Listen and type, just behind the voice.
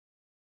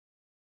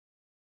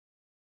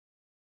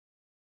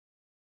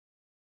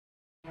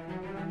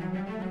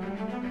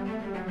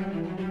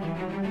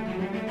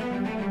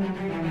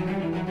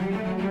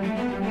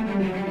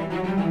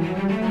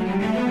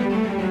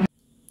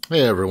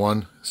Hey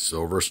everyone,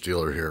 Silver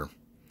Stealer here.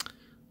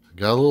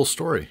 Got a little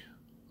story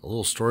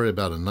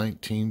about a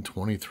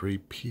 1923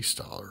 peace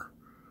dollar.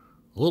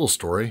 A little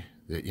story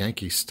that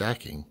Yankee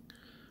stacking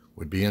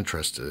would be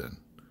interested in.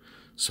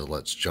 So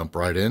let's jump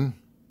right in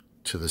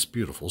to this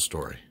beautiful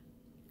story.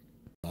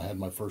 I had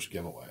my first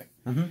giveaway,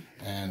 and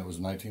it was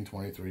a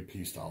 1923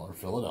 peace dollar,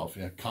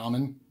 Philadelphia,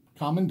 common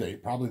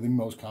date, probably the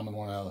most common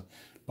one out of,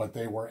 but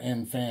they were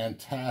in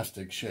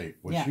fantastic shape,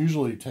 which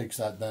usually takes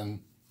that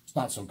then. It's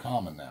not so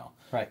common now.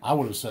 Right. I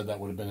would have said that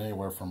would have been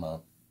anywhere from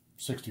a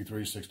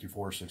 63,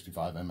 64,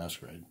 65 MS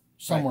grade.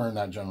 Somewhere in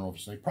that general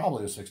vicinity.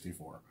 Probably a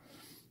 64.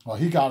 Well,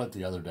 he got it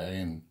the other day,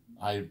 and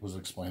I was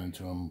explaining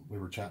to him, we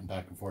were chatting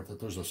back and forth,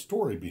 that there's a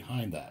story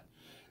behind that.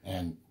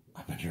 And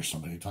I've been here so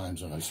many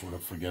times that I sort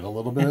of forget a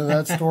little bit of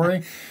that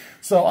story.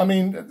 So, I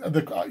mean,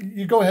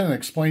 you go ahead and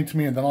explain to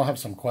me, and then I'll have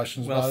some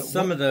questions about it.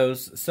 Some of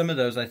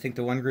those, I think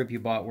the one group you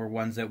bought were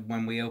ones that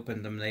when we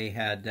opened them, they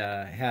had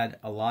had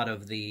a lot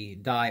of the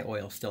dye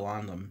oil still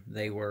on them.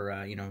 They were,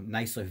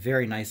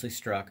 very nicely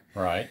struck.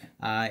 Right.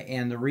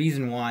 And the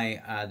reason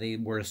why they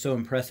were so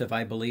impressive,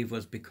 I believe,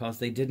 was because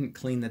they didn't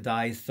clean the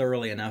dyes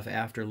thoroughly enough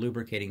after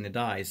lubricating the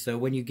dyes. So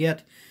when you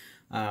get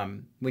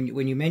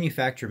when you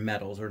manufacture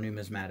metals or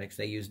numismatics,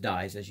 they use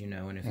dyes, as you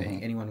know, and if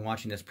anyone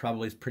watching this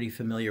probably is pretty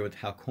familiar with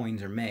how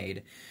coins are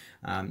made.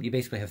 You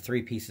basically have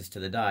three pieces to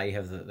the die. You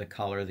have the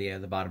collar,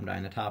 the bottom die,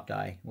 and the top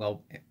die.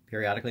 Well,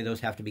 periodically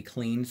those have to be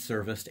cleaned,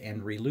 serviced,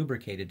 and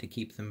relubricated to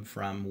keep them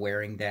from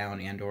wearing down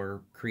and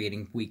or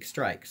creating weak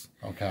strikes.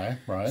 Okay,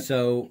 right.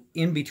 So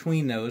in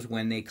between those,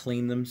 when they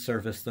clean them,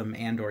 service them,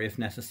 and or if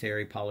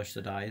necessary, polish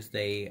the dyes,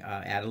 they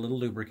add a little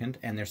lubricant,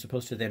 and they're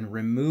supposed to then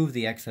remove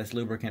the excess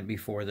lubricant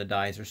before the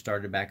dyes are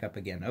started back up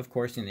again. Of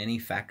course, in any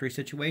factory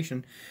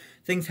situation,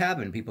 things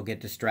happen. People get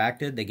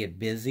distracted, they get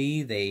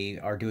busy, they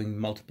are doing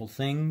multiple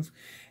things,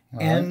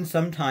 and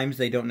sometimes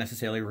they don't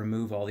necessarily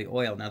remove all the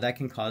oil. Now, that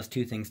can cause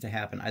two things to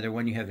happen. Either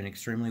one, you have an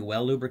extremely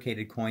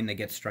well-lubricated coin that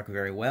gets struck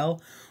very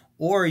well,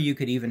 or you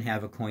could even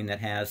have a coin that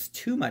has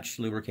too much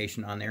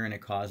lubrication on there and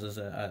it causes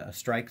a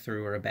strike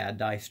through or a bad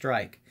die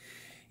strike.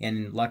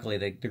 And luckily,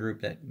 the group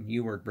that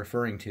you were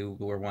referring to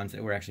were ones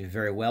that were actually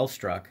very well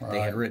struck.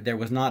 There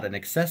was not an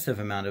excessive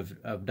amount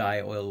of dye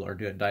oil or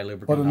dye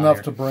lubricant, but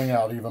enough to bring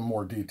out even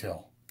more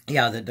detail.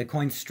 Yeah, the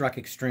coin struck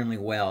extremely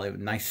well. It was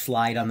a nice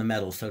slide on the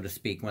metal, so to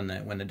speak. When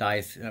the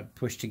dies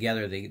pushed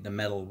together, the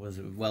metal was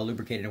well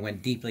lubricated and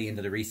went deeply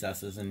into the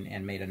recesses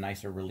and made a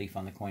nicer relief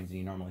on the coins than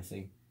you normally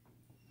see.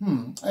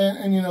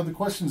 And you know, the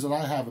questions that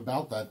I have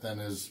about that then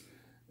is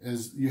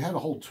you had a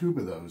whole tube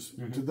of those.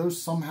 Did those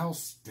somehow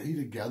stay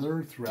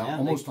together throughout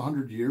almost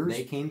 100 years?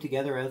 They came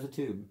together as a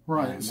tube.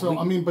 Right. So,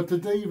 I mean, but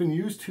did they even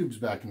use tubes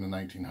back in the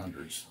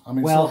 1900s? I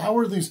mean, so how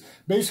are these,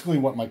 basically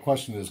what my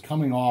question is,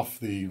 coming off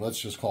the, let's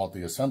just call it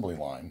the assembly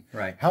line,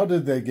 how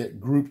did they get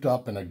grouped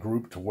up in a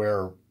group to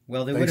where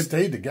they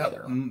stayed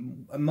together?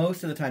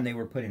 Most of the time they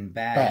were put in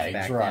bags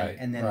back then,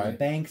 and then the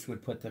banks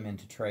would put them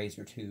into trays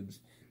or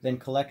tubes. Then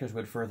collectors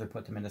would further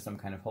put them into some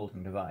kind of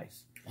holding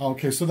device.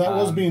 Okay, so that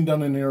was being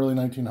done in the early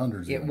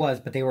 1900s. It was,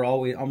 but they were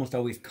almost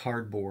always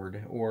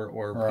cardboard or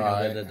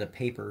the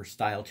paper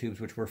style tubes,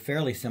 which were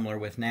fairly similar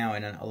with now.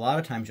 And a lot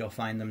of times you'll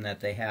find them that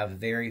they have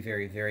very,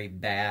 very, very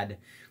bad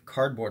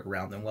cardboard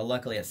around them. Well,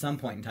 luckily at some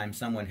point in time,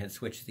 someone had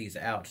switched these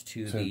out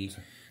to the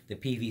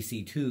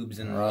PVC tubes,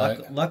 and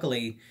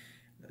luckily.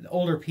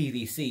 Older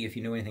PVC, if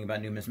you know anything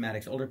about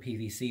numismatics, older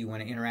PVC,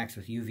 when it interacts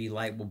with UV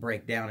light, will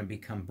break down and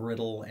become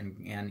brittle, and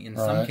in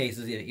some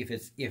cases,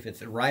 if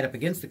it's right up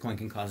against the coin,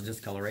 can cause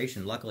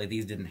discoloration. Luckily,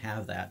 these didn't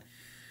have that,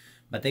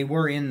 but they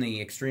were in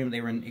the extreme. They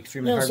were in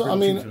extremely hard tubes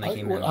when they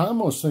came out. I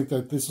almost think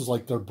that this is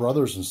like their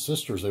brothers and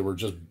sisters. They were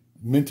just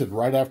minted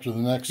right after the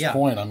next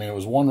coin. I mean, it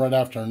was one right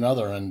after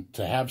another, and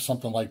to have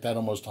something like that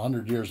almost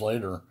 100 years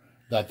later,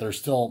 that they're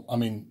still, I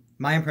mean.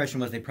 My impression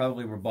was they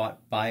probably were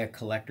bought by a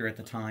collector at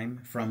the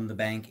time from the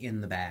bank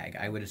in the bag.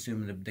 I would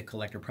assume the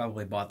collector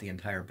probably bought the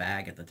entire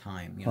bag at the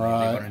time. You know,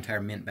 they bought an entire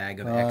mint bag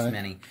of X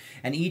many.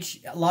 And a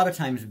lot of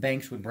times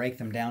banks would break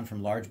them down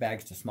from large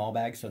bags to small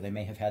bags, so they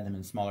may have had them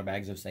in smaller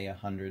bags of, say,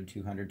 100,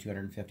 200,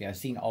 250. I've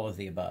seen all of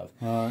the above.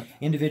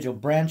 Individual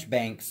branch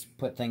banks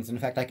put things, in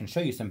fact, I can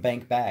show you some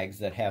bank bags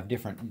that have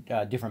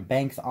different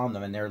banks on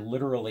them, and they're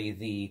literally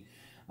the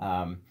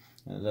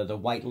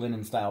white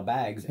linen style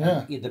bags.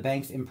 And the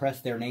banks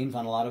impress their names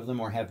on a lot of them,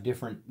 or have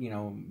different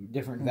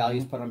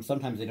values put on them.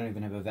 Sometimes they don't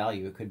even have a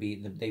value. It could be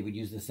that they would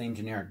use the same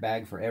generic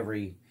bag for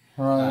every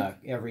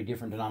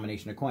different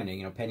denomination of coin.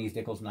 You know, pennies,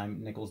 nickels,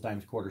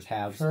 dimes, quarters,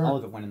 halves, all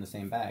of it went in the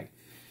same bag.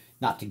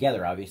 Not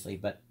together, obviously,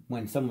 but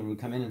when someone would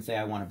come in and say,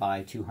 I want to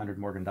buy 200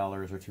 Morgan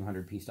dollars or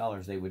 200 peace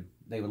dollars, they would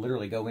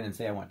literally go in and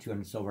say, I want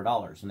 200 silver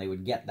dollars, and they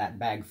would get that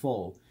bag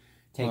full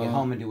take it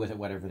home and do with it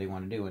whatever they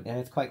want to do. And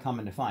it's quite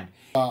common to find.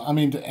 I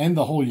mean, to end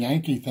the whole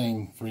Yankee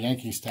thing for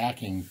Yankee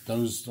stacking,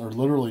 those are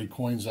literally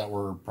coins that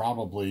were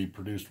probably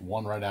produced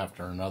one right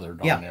after another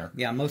darn near.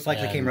 Yeah, most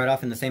likely came right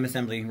off in the same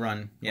assembly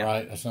run. Yeah.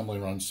 Right, assembly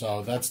run.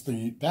 So that's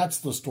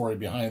the story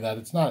behind that.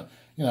 It's not,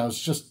 it's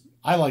just,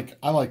 I like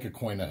a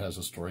coin that has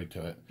a story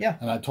to it. Yeah.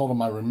 And I told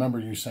him I remember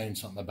you saying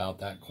something about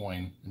that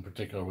coin in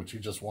particular, which he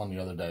just won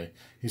the other day.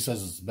 He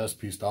says it's the best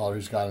piece dollar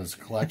he's got in his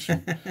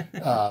collection.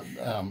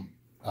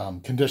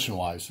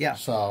 Condition-wise. Yeah.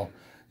 So,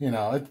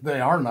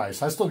 they are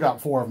nice. I still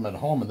got 4 of them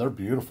at home, and they're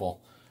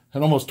beautiful.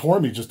 It almost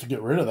tore me just to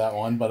get rid of that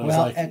one, but it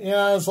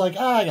was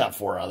I got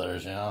 4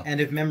 others,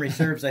 And if memory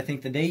serves, I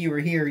think the day you were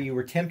here, you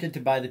were tempted to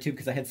buy the tube,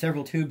 because I had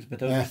several tubes, but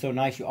those were so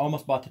nice. You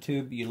almost bought the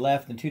tube, you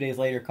left, and 2 days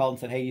later called and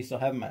said, hey, you still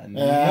have them? And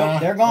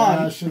nope, they're gone.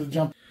 I should have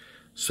jumped.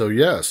 So,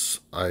 yes,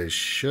 I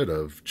should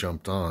have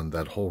jumped on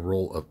that whole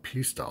roll of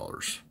piece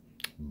dollars,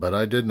 but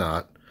I did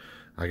not.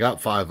 I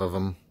got 5 of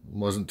them.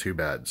 Wasn't too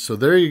bad. So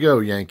there you go,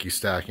 Yankee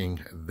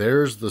stacking.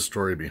 There's the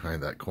story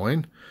behind that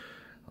coin.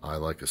 I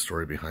like the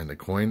story behind the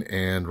coin.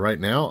 And right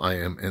now I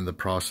am in the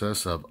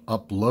process of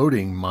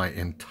uploading my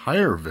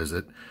entire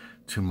visit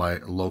to my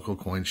local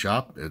coin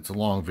shop. It's a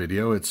long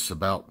video. It's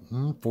about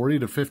 40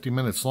 to 50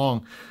 minutes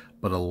long,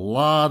 but a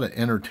lot of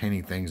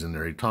entertaining things in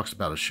there. He talks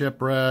about a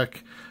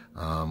shipwreck.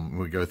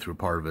 We go through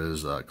part of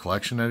his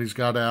collection that he's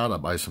got out. I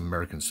buy some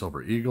American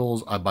Silver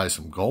Eagles. I buy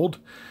some gold.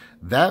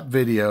 That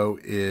video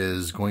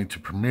is going to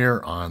premiere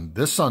on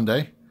this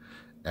Sunday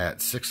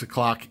at 6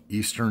 o'clock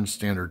Eastern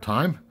Standard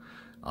Time.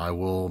 I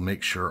will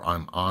make sure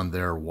I'm on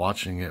there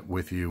watching it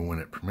with you when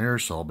it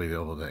premieres, so I'll be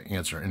able to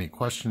answer any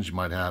questions you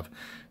might have.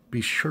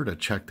 Be sure to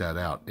check that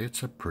out.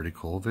 It's a pretty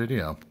cool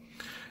video.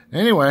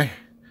 Anyway,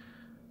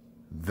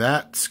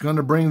 that's going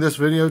to bring this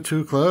video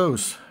to a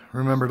close.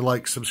 Remember to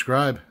like,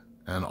 subscribe,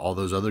 and all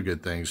those other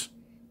good things.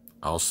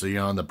 I'll see you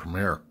on the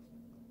premiere.